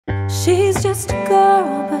She's just a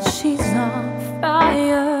girl, but she's on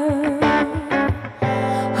fire.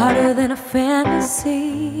 Hotter than a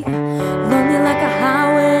fantasy, lonely like a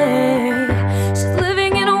highway. She's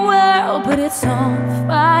living in a world, but it's on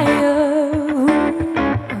fire.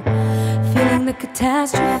 Feeling the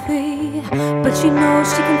catastrophe, but she knows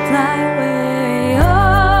she can fly away. Oh,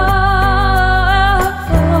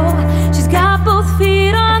 she's got both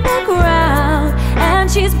feet on the ground, and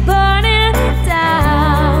she's burning it down.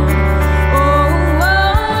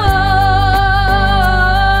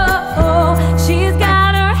 She's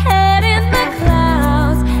got her head in the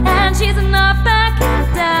clouds, and she's not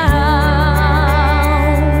backing down.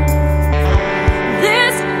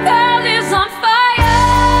 This girl is on fire.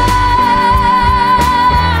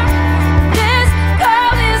 This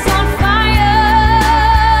girl is on fire.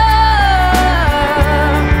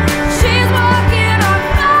 She's walking on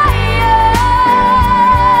fire.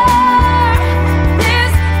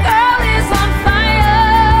 This girl is on fire.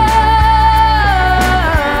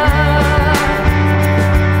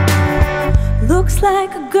 Looks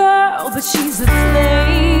like a girl, but she's a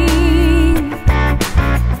flame,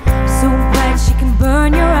 so bright she can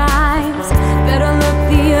burn your eyes. Better look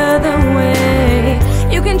the other way.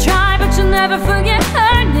 You can try, but you'll never forget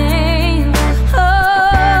her name.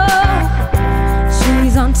 Oh,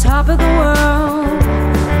 she's on top of the world,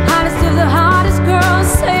 hottest of the hottest girls.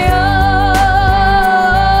 Say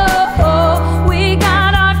oh, we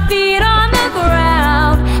got our feet on the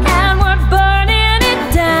ground, and we're burning it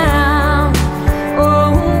down.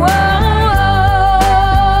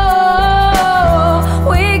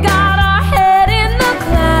 We got our head in the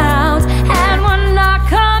clouds, and we're not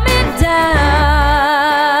coming down.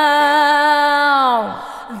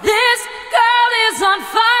 This girl is on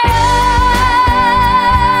fire.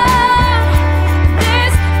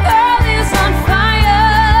 This girl is on fire.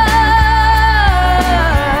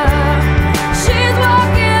 She's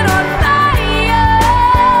walking on fire.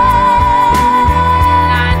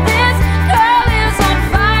 This girl is on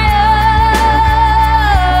fire.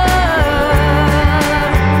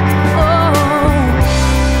 Oh,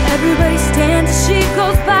 everybody stands as she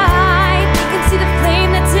goes by.